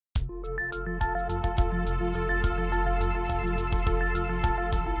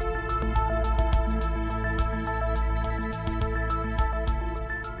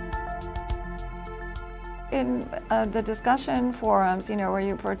in the discussion forums, where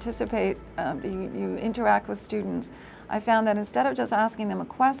you participate, you interact with students, I found that instead of just asking them a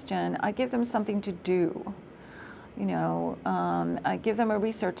question, I give them something to do. I give them a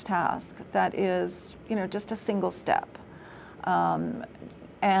research task that is, just a single step.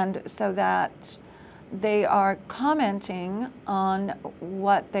 And so that they are commenting on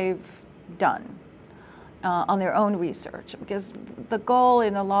what they've done. On their own research, because the goal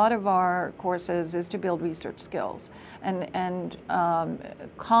in a lot of our courses is to build research skills and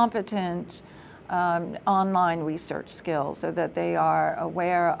competent online research skills, so that they are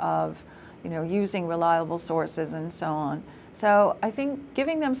aware of using reliable sources and so on. So I think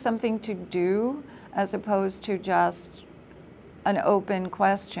giving them something to do as opposed to just an open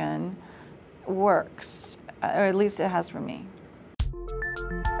question works, or at least it has for me.